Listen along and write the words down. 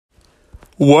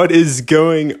What is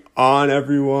going on,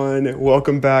 everyone?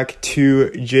 Welcome back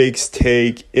to Jake's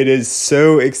Take. It is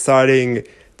so exciting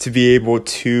to be able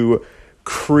to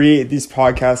create these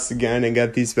podcasts again and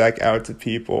get these back out to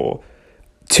people.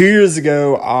 2 years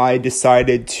ago, I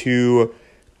decided to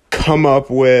come up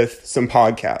with some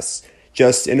podcasts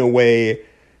just in a way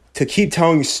to keep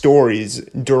telling stories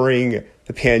during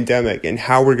the pandemic and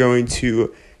how we're going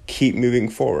to keep moving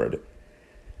forward.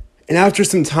 And after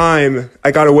some time,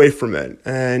 I got away from it,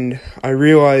 and I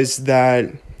realized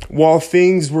that while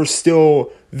things were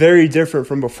still very different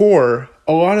from before,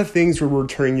 a lot of things were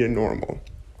returning to normal.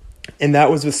 And that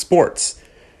was with sports.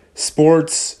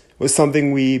 Sports was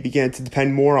something we began to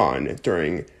depend more on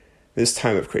during this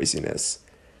time of craziness.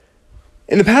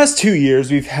 In the past 2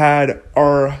 years, we've had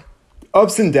our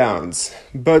ups and downs,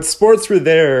 but sports were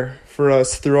there for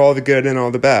us through all the good and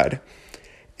all the bad.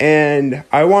 And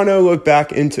I want to look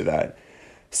back into that.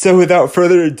 So without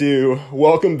further ado,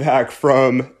 welcome back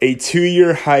from a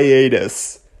 2-year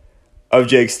hiatus of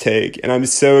Jake's Take. And I'm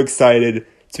so excited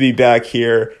to be back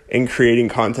here and creating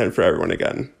content for everyone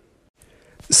again.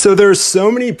 So there are so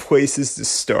many places to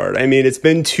start. I mean, it's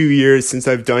been 2 years since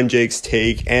I've done Jake's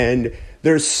Take, and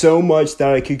there's so much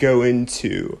that I could go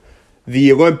into.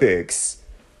 The Olympics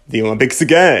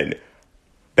again,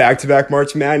 back-to-back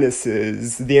March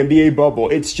Madnesses, the NBA bubble.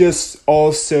 It's just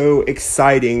all so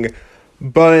exciting.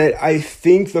 But I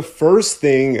think the first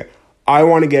thing I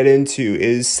want to get into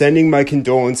is sending my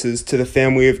condolences to the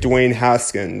family of Dwayne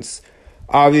Haskins.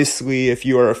 Obviously, if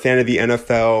you are a fan of the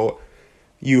NFL,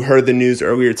 you heard the news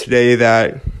earlier today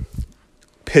that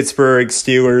Pittsburgh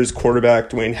Steelers quarterback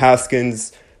Dwayne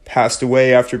Haskins passed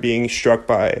away after being struck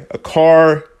by a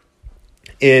car.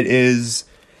 It is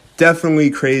definitely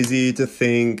crazy to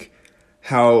think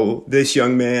how this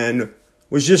young man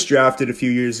was just drafted a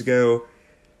few years ago,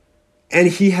 and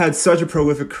he had such a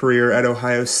prolific career at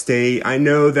Ohio State. I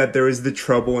know that there was the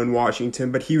trouble in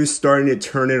Washington, but he was starting to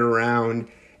turn it around,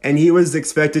 and he was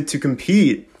expected to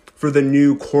compete for the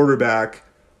new quarterback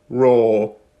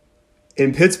role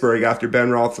in Pittsburgh after Ben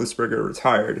Roethlisberger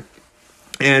retired.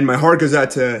 And my heart goes out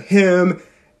to him,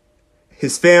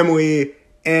 his family,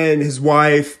 and his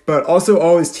wife, but also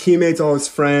all his teammates, all his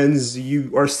friends.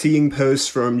 You are seeing posts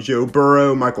from Joe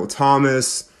Burrow, Michael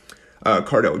Thomas,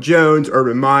 Cardell Jones,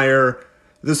 Urban Meyer.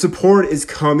 The support is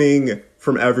coming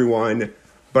from everyone,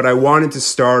 but I wanted to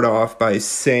start off by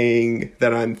saying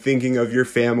that I'm thinking of your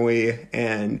family,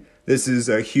 and this is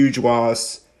a huge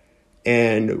loss,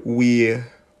 and we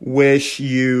wish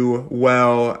you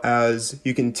well as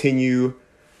you continue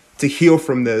to heal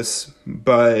from this,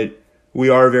 but we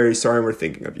are very sorry and we're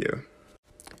thinking of you.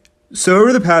 So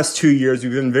over the past 2 years,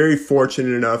 we've been very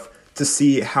fortunate enough to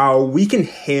see how we can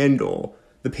handle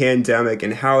the pandemic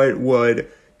and how it would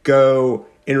go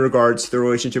in regards to the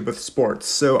relationship with sports.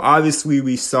 So obviously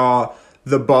we saw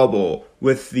the bubble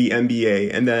with the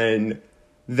NBA and then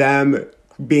them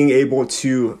being able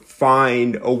to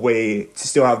find a way to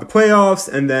still have the playoffs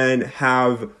and then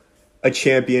have a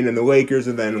champion in the Lakers,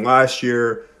 and then last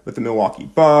year with the Milwaukee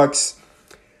Bucks.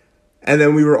 And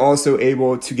then we were also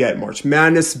able to get March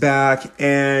Madness back,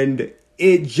 and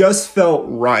it just felt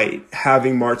right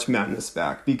having March Madness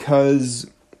back because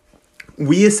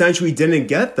we essentially didn't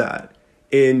get that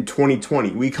in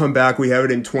 2020. We come back, we have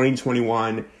it in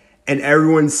 2021, and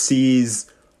everyone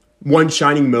sees one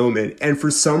shining moment, and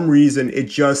for some reason it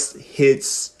just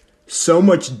hits so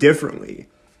much differently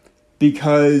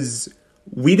because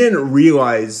we didn't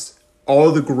realize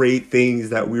all the great things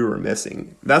that we were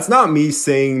missing. That's not me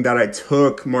saying that I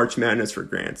took March Madness for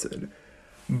granted,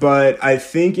 but I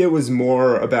think it was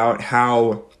more about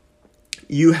how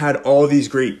you had all these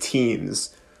great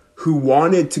teams who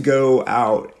wanted to go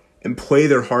out and play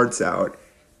their hearts out,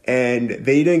 and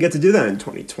they didn't get to do that in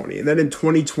 2020. And then in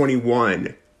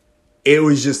 2021, it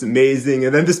was just amazing.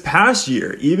 And then this past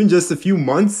year, even just a few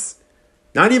months,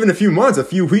 not even a few months, a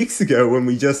few weeks ago when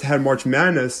we just had March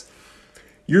Madness,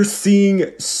 you're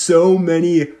seeing so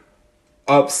many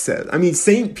upsets. I mean,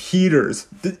 St. Peter's,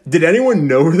 did anyone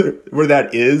know where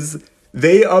that is?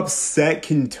 They upset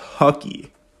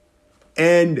Kentucky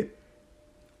and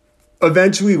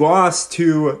eventually lost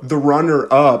to the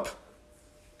runner-up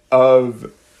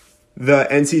of the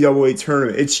NCAA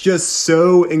tournament. It's just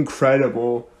so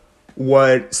incredible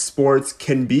what sports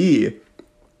can be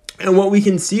and what we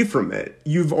can see from it.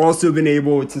 You've also been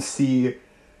able to see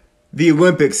the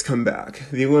Olympics come back.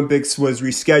 The Olympics was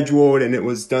rescheduled and it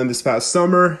was done this past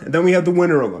summer. And then we have the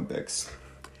Winter Olympics.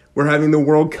 We're having the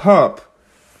World Cup.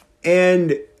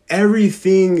 And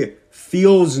everything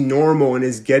feels normal and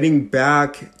is getting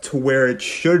back to where it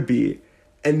should be.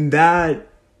 And that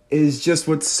is just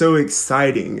what's so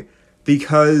exciting.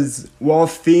 because while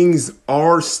things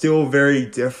are still very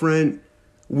different,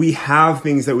 we have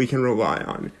things that we can rely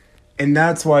on. And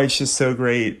that's why it's just so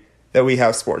great that we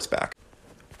have sports back.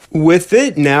 With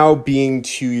it now being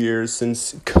 2 years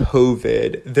since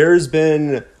COVID, there's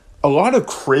been a lot of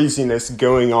craziness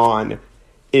going on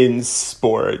in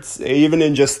sports. Even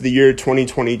in just the year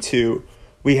 2022,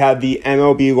 we had the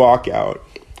MLB lockout.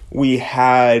 We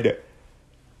had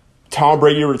Tom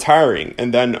Brady retiring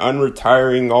and then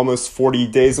unretiring almost 40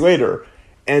 days later.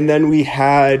 And then we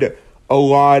had a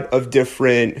lot of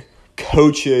different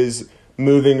coaches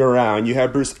moving around. You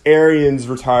had Bruce Arians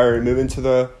retiring, moving to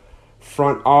the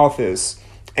front office.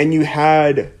 And you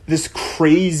had this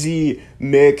crazy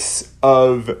mix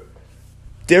of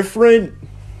different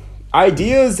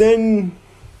ideas and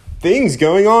things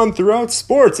going on throughout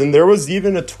sports. And there was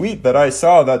even a tweet that I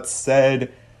saw that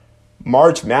said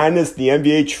March Madness, the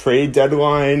NBA trade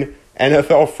deadline,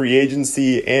 NFL free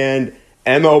agency, and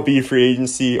MLB free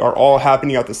agency are all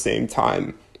happening at the same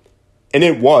time. And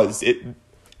it was.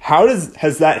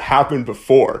 Has that happened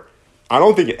before? I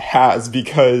don't think it has,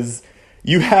 because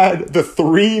you had the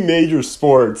three major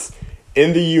sports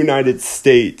in the United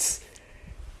States,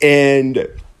 and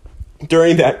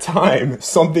during that time,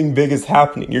 something big is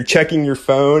happening. You're checking your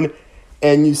phone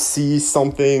and you see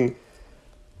something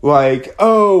like,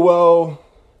 oh, well,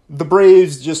 the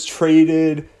Braves just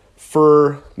traded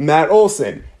for Matt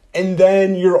Olson. And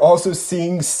then you're also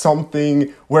seeing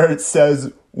something where it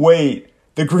says, wait,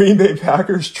 the Green Bay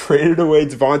Packers traded away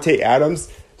Devontae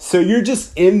Adams. So you're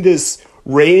just in this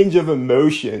range of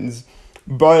emotions,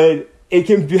 but it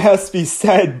can best be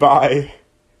said by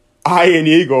Ian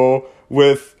Eagle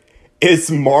with, it's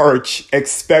March,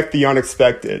 expect the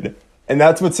unexpected. And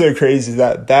that's what's so crazy,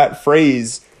 that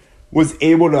phrase was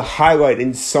able to highlight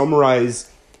and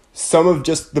summarize some of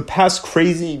just the past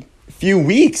crazy few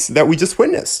weeks that we just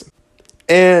witnessed.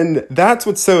 And that's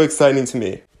what's so exciting to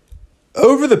me.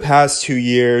 Over the past 2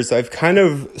 years, I've kind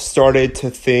of started to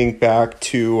think back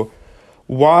to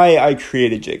why I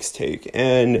created Jake's Take.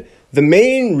 And the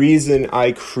main reason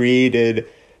I created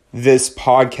this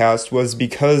podcast was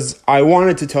because I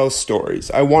wanted to tell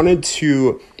stories. I wanted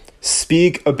to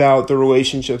speak about the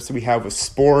relationships we have with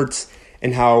sports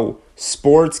and how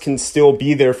sports can still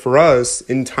be there for us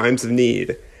in times of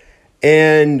need.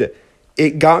 And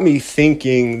it got me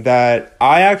thinking that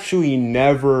I actually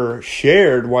never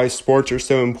shared why sports are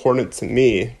so important to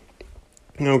me.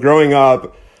 You know, growing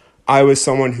up, I was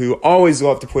someone who always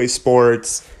loved to play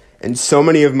sports, and so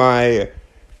many of my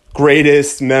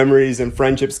greatest memories and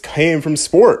friendships came from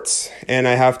sports. And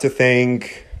I have to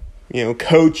thank,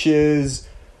 coaches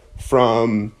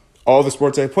from all the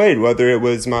sports I played, whether it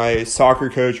was my soccer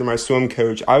coach or my swim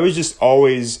coach. I was just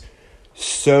always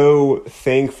so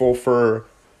thankful for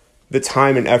the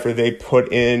time and effort they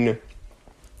put in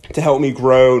to help me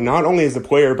grow, not only as a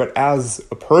player, but as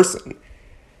a person.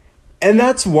 And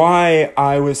that's why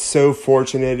I was so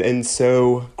fortunate and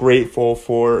so grateful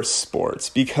for sports,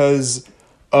 because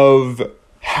of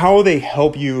how they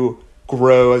help you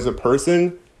grow as a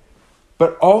person,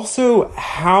 but also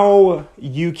how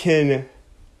you can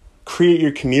create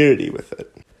your community with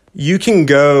it. You can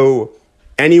go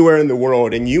anywhere in the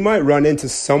world and you might run into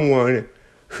someone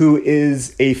who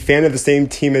is a fan of the same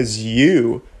team as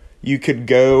you. You could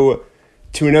go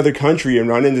to another country and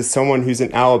run into someone who's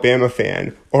an Alabama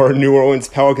fan or a New Orleans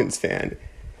Pelicans fan.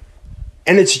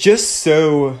 And it's just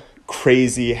so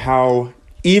crazy how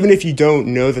even if you don't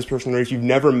know this person or if you've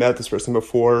never met this person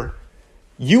before,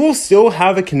 you will still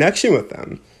have a connection with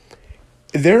them.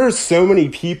 There are so many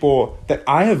people that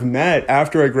I have met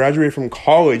after I graduated from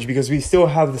college because we still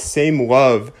have the same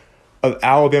love of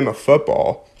Alabama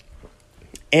football.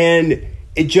 And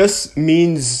it just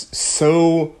means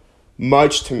so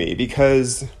much to me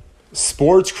because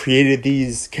sports created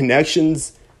these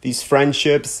connections, these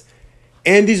friendships,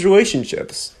 and these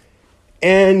relationships.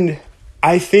 And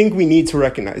I think we need to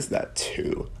recognize that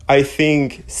too. I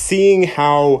think seeing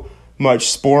how much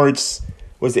sports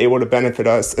was able to benefit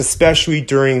us, especially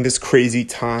during this crazy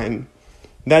time,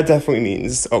 that definitely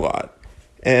means a lot.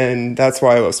 And that's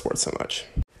why I love sports so much.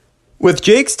 With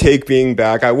Jake's Take being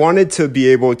back, I wanted to be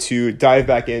able to dive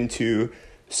back into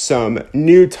some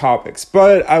new topics,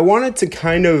 but I wanted to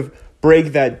kind of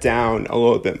break that down a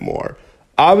little bit more.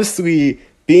 Obviously,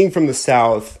 being from the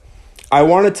South, I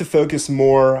wanted to focus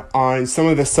more on some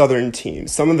of the Southern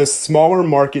teams, some of the smaller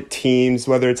market teams,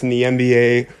 whether it's in the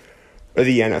NBA or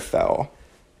the NFL,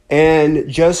 and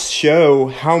just show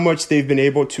how much they've been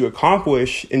able to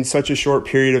accomplish in such a short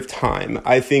period of time.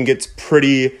 I think it's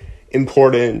pretty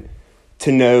important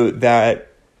to note that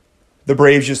the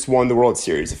Braves just won the World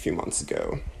Series a few months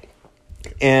ago.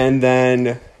 And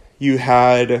then you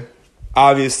had,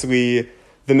 obviously,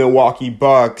 the Milwaukee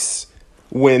Bucks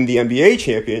win the NBA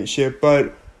championship.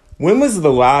 But when was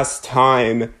the last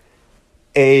time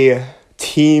a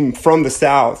team from the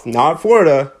South, not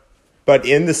Florida, but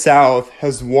in the South,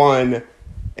 has won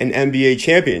an NBA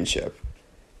championship?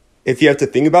 If you have to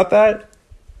think about that,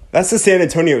 that's the San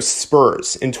Antonio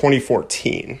Spurs in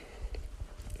 2014.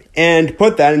 And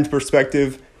put that into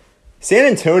perspective, San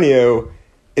Antonio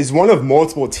is one of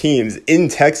multiple teams in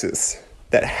Texas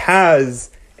that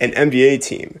has an NBA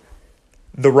team.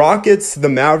 The Rockets, the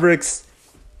Mavericks,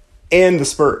 and the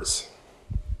Spurs.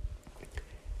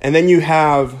 And then you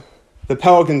have the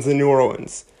Pelicans in New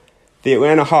Orleans, the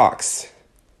Atlanta Hawks,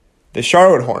 the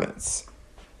Charlotte Hornets,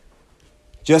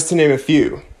 just to name a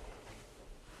few.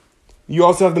 You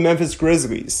also have the Memphis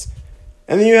Grizzlies.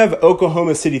 And then you have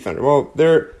Oklahoma City Thunder. Well,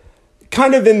 they're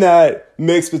kind of in that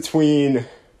mix between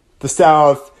the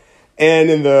South and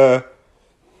in the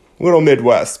little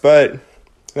Midwest, but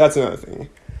that's another thing.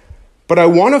 But I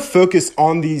want to focus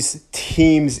on these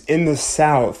teams in the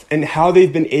South and how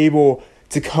they've been able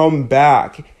to come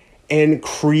back and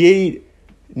create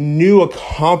new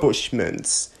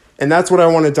accomplishments. And that's what I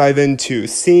want to dive into,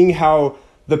 seeing how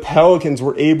the Pelicans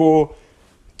were able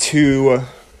to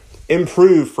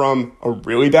improve from a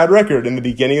really bad record in the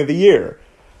beginning of the year.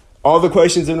 All the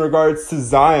questions in regards to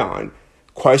Zion,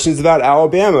 questions about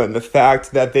Alabama and the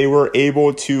fact that they were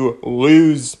able to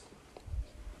lose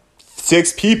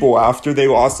 6 people after they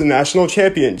lost the national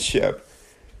championship.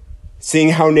 Seeing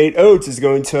how Nate Oates is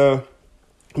going to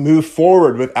move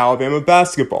forward with Alabama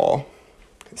basketball.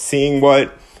 Seeing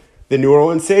what the New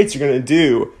Orleans Saints are going to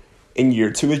do in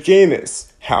year 2 with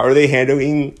Jameis. How are they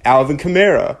handling Alvin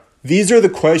Kamara? These are the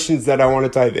questions that I want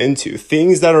to dive into.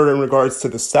 Things that are in regards to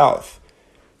the South.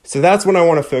 So that's what I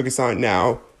want to focus on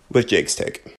now with Jake's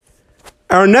Take.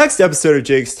 Our next episode of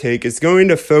Jake's Take is going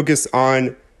to focus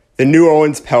on the New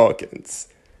Orleans Pelicans.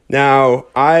 Now,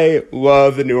 I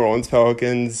love the New Orleans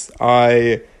Pelicans.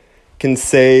 I can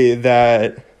say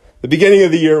that the beginning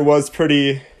of the year was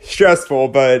pretty stressful,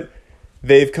 but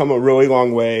they've come a really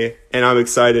long way, and I'm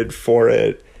excited for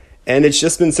it. And it's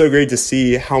just been so great to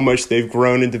see how much they've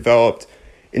grown and developed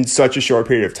in such a short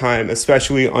period of time,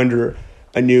 especially under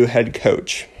a new head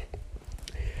coach.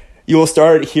 You will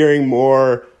start hearing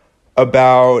more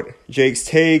about Jake's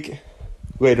Take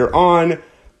later on,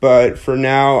 but for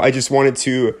now, I just wanted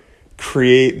to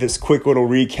create this quick little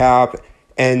recap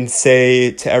and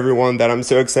say to everyone that I'm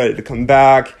so excited to come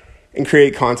back and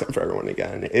create content for everyone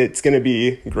again. It's going to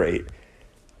be great.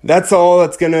 That's all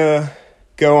that's going to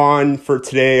go on for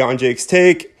today on Jake's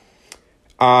Take.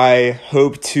 I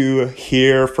hope to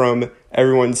hear from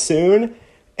everyone soon,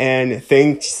 and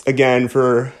thanks again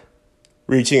for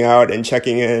reaching out and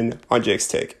checking in on Jake's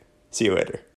Take. See you later.